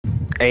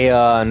Hey,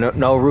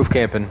 no roof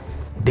camping.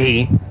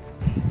 D.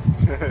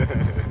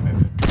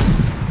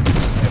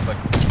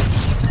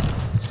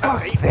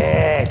 Fuck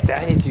that! I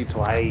hit you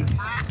twice.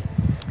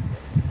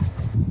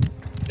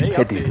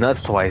 Hit these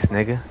nuts twice,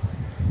 nigga.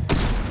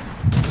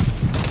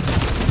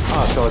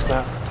 Oh, so it's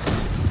not.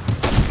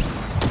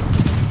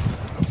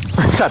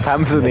 Shot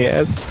Thomas in the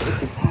ass.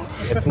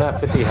 It's not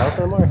 50 health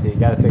anymore? You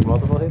gotta take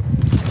multiple hits?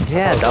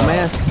 Yeah,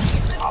 dumbass.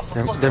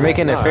 They're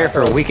making it fair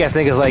for weak ass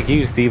niggas like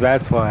you, Steve.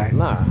 That's why.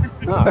 Nah.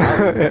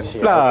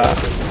 Shit, Nah. okay.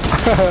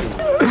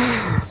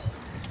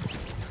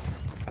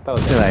 I thought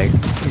it was Like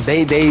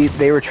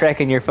they were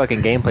tracking your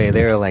fucking gameplay.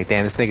 They were like,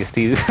 damn, this nigga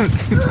Steve,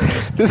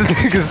 this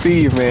nigga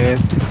Steve, man.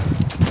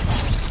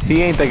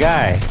 He ain't the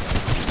guy.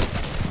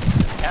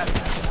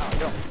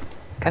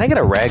 Can I get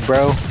a rag,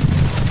 bro?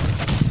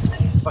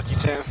 Fuck you,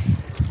 Tim.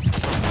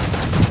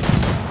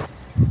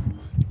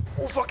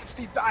 Oh, fucking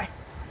Steve, die.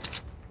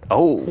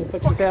 Oh.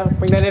 Fuck yourself.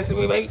 Bring that into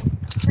me, baby.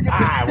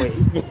 Ah, wait.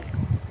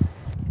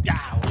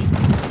 Yeah, wait.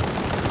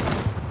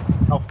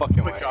 Oh,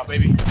 fucking way. Good job,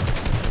 baby.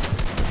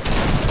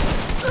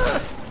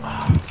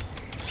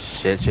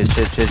 Shit.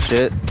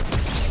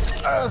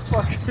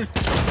 Fuck.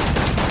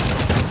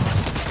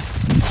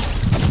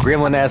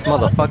 Gremlin ass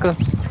motherfucker.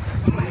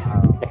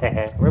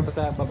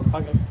 Riverside,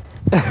 motherfucker.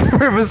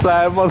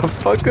 Riverside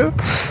motherfucker.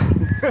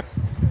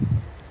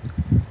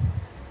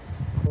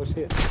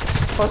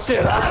 Oh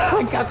shit.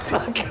 I got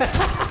stuck.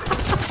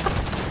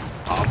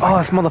 Oh,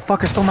 this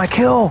motherfucker stole my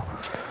kill.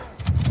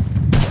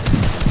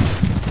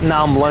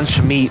 Now I'm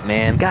lunch meat,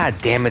 man. God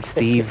damn it,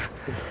 Steve.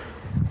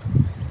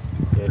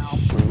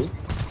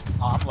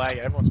 Oh, I'm lagging.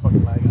 Everyone's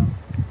fucking lagging.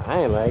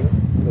 I ain't lagging.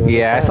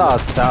 Yeah, I saw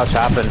Sal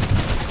chopping.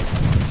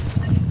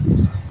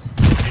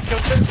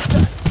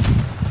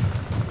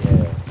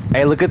 Yeah.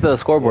 Hey, look at the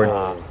scoreboard.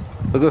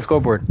 Look at the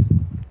scoreboard.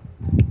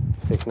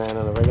 6-9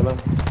 on the regular.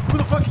 Who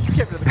the fuck are you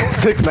kept in the corner?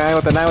 6-9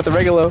 with the 9 with the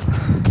regular.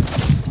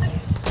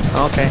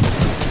 Okay.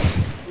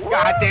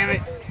 God damn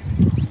it.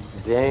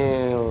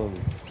 Damn.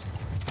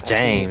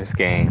 James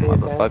gang,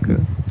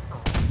 motherfucker.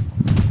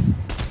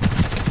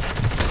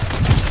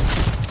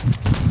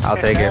 I'll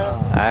take it.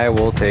 I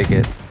will take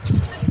it.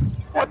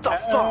 What the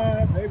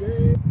fuck?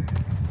 Baby.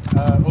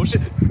 Oh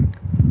shit.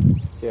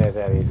 Get your ass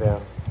out of here,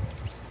 Sal.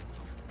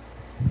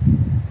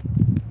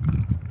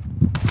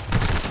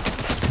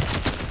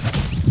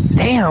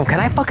 Damn, can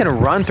I fucking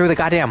run through the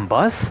goddamn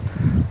bus?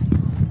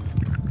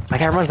 My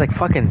guy runs like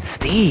fucking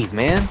Steve,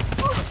 man.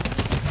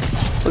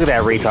 Look at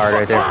that retard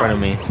right there in front of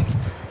me.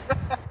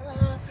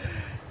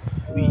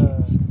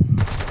 Please.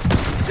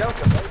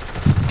 Joker, baby.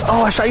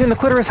 Oh, I shot you in the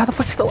clitoris. How the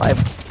fuck you still alive?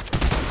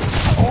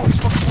 Oh, he's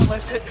fucking one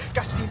last hit.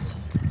 Got Steve.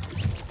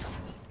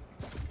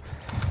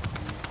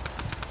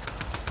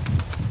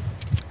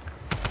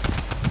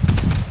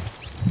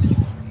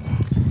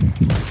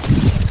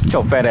 Get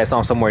your fat ass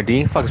on somewhere,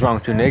 D. Fuck's wrong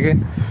with you, nigga?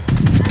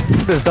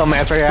 This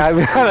dumbass right here. I'm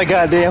on a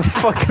goddamn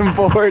fucking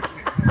board.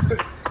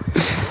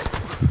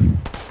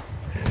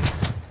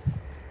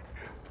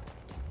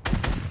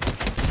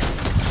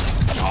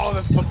 Oh,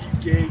 that's fucking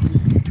gay,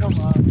 dude. Come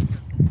on.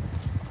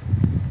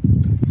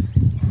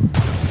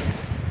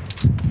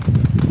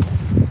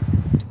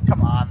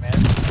 Come on, man.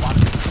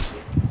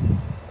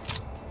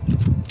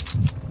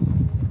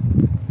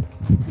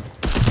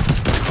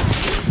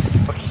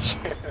 Fucking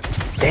shit.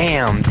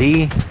 Damn,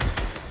 D.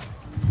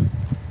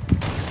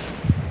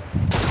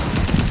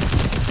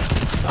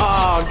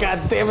 Oh,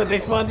 god damn it, they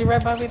spawned you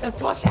right by me. That's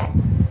bullshit.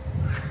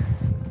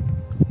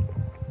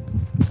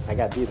 I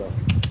got D though.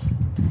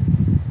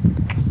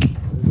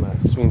 This is my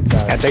swing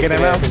time. Can I take it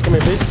out? Come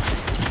here, bitch.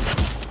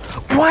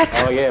 What?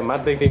 Oh yeah, my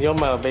dick in your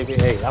mouth, baby.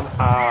 Hey, I'm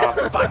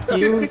fuck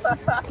you.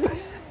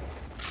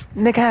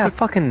 Nigga had a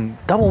fucking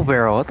double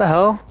barrel. What the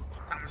hell?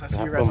 I I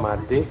see you put my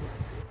dick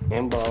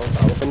and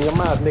balls all up in your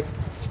mouth, nigga.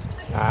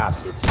 Ah,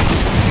 bitch.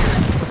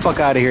 Get the fuck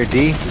out of here,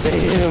 D.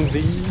 Damn, D.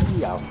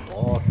 I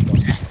fucked up.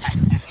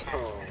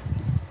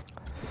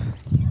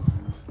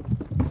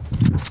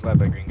 Bye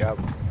bye, Green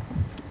Goblin.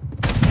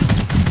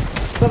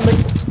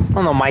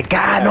 Oh no, my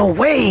God, no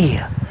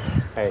way!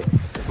 Hey,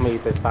 let me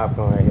eat this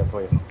popcorn right here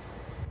for you.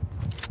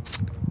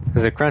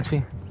 Is it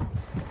crunchy?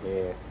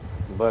 Yeah,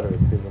 buttery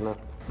too, you know.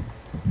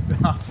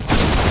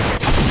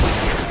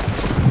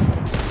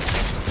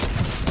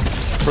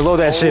 Reload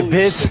that shit,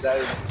 bitch. Shit, that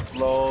is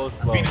slow.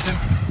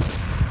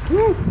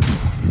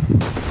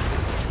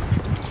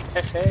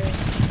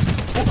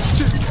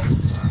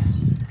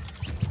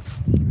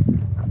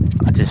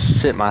 I just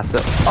shit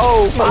myself.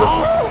 Oh!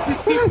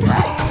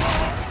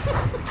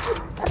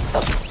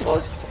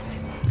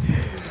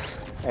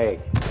 Hey,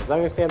 as long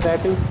as you stand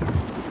back too.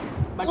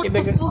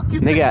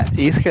 Nigga,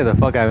 you scared the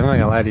fuck out of me. I'm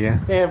not gonna lie to you.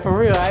 Yeah, for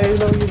real, I didn't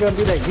know you were gonna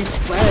do that. You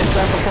flashed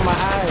right before my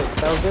eyes.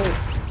 That was good.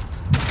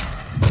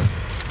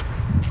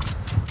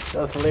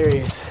 That was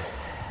hilarious.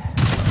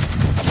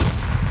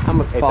 I'm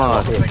a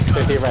Fuck.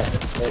 Here, right.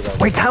 There you go.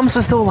 Wait, Thomas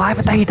was still alive?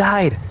 I thought he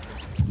died.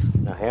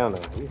 No, hell no.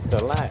 He's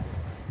still alive.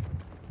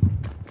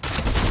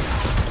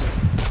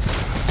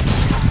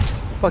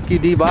 Fuck you,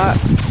 D-Bot.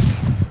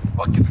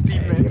 Fucking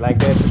Steve, Hey, man. you like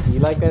that? You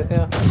like that,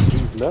 Sal?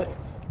 He's nuts.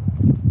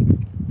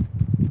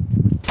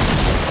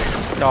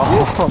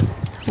 Oh,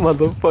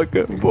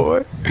 motherfucker,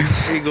 boy.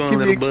 Where you going,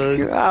 little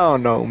bug? I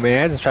don't know, man.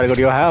 I just try to go to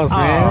your house,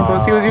 man. Go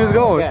see where you was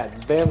going. God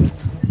damn.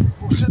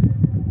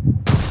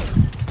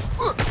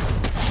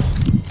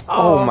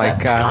 Oh my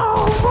god.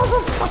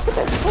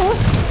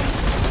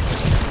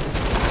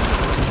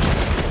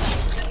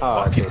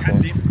 Oh, okay,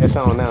 it's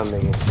on now,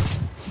 nigga.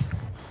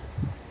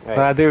 Hey, What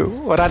I do?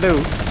 What I do? you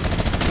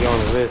on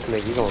the list,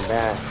 nigga. You gonna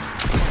die.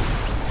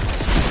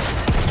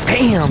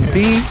 Damn, B.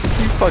 You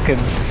fucking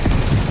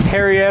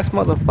hairy ass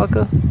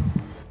motherfucker.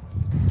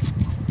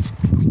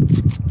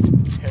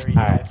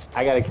 Alright,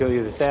 I gotta kill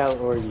you the salad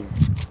or you.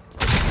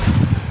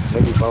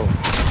 Maybe both.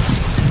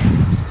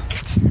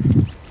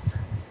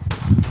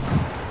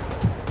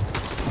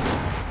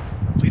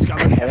 Please come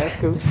Hey, that's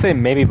cool. Say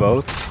maybe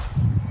both.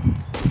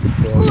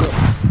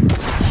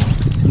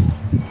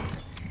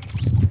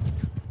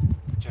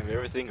 Have you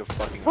ever think of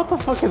fucking? What the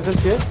fuck is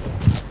this shit?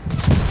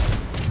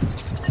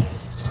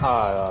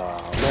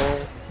 Oh,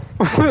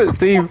 man.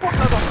 Steve.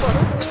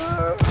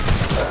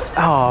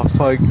 Oh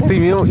fuck, Steve,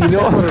 you know what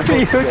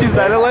you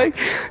sounded like?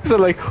 You sounded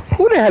like,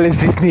 who the hell is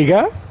this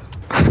nigga?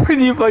 When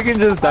you fucking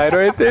just died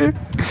right there.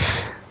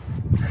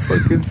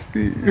 Fucking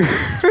Steve.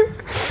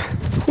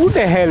 Who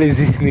the hell is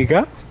this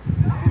nigga?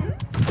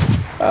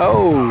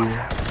 Oh.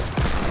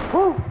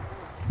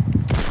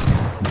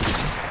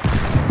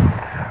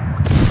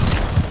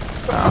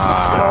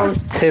 Ah,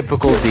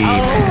 typical D,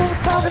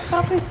 man.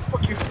 Stop it.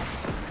 Fuck you.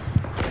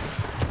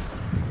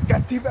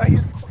 Got deep out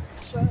here.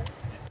 Shot.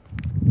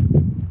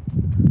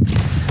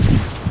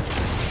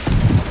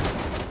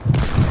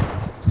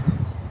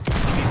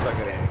 He's not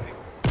good at anything.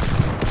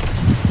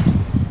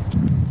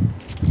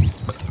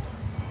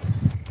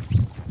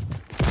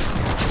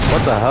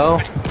 What the hell?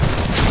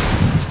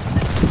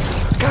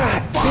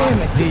 God damn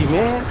it, D,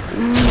 man.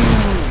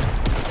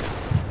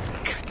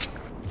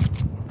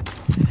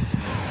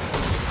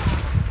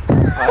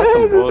 Oh, that's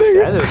some bullshit.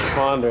 That just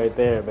spawned right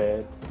there,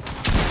 man.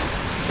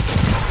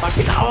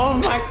 Fucking, oh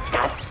my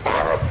god.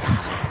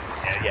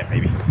 Yeah,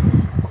 maybe.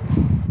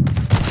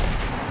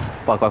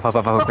 Fuck,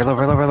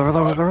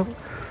 reload.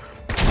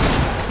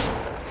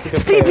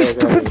 Steve, you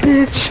stupid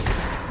bitch!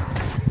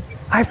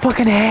 I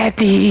fucking had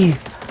D! You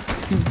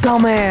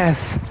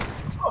dumbass!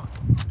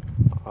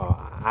 Oh,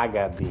 I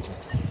got D.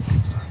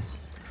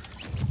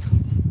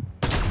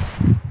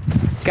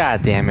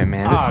 God damn it,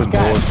 man. This Oh, is God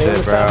damn bullshit,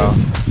 it, bro.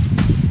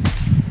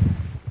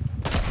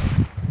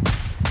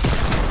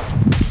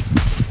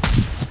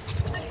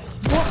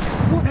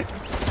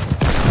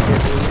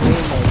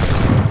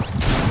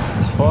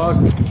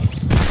 Fuck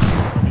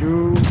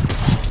you.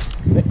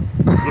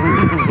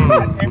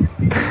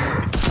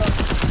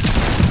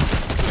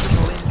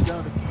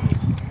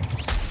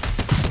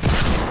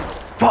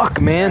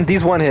 Fuck, man.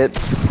 These one hit.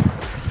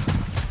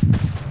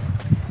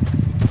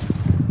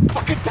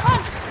 Fucking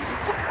die!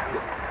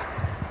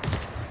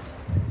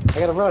 I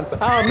gotta run. Oh,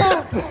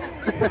 no.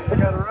 I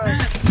gotta run.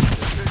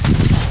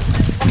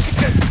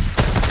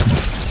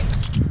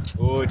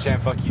 Oh,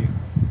 champ, fuck you.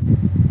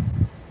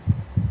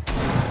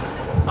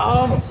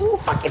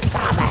 Fucking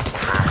dumbass.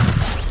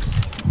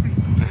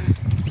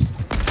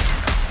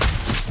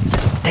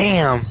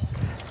 Damn.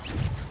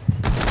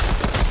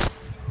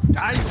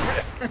 Die!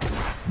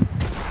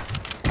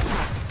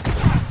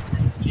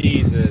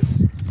 Jesus.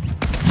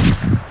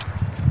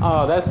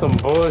 Oh, that's some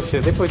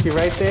bullshit. They put you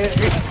right there.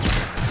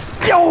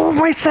 Yo,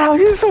 my sound,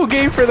 you're so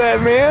gay for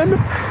that, man.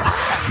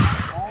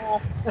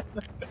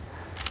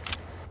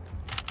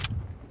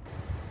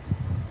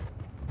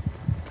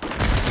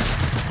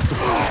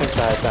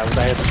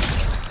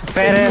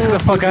 Fat ass, get the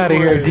fuck out of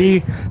here,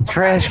 D.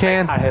 Trash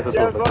can. I had to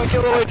Chance, throw don't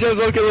kill away, Chance,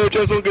 don't kill away,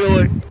 Chance, don't kill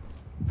away.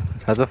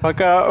 Shut the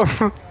fuck up.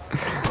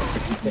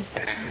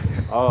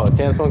 Oh,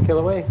 Chance won't kill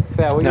away?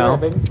 Sad, where you No.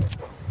 at, baby?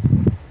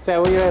 Sad,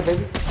 where you at,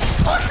 baby?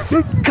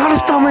 Got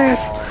his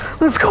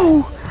dumbass. Let's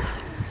go.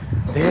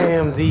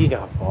 Damn, D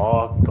got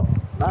fucked up.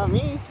 Not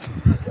me.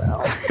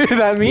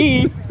 Not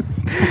me.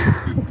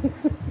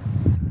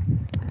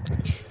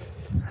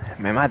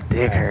 Man, my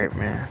dick hurt,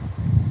 man.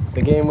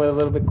 The game went a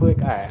little bit quick.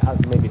 Alright, I'll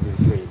maybe do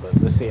 3, but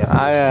let's see.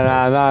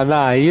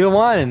 Nah. You don't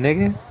want it,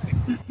 nigga.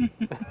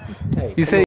 Hey, You come say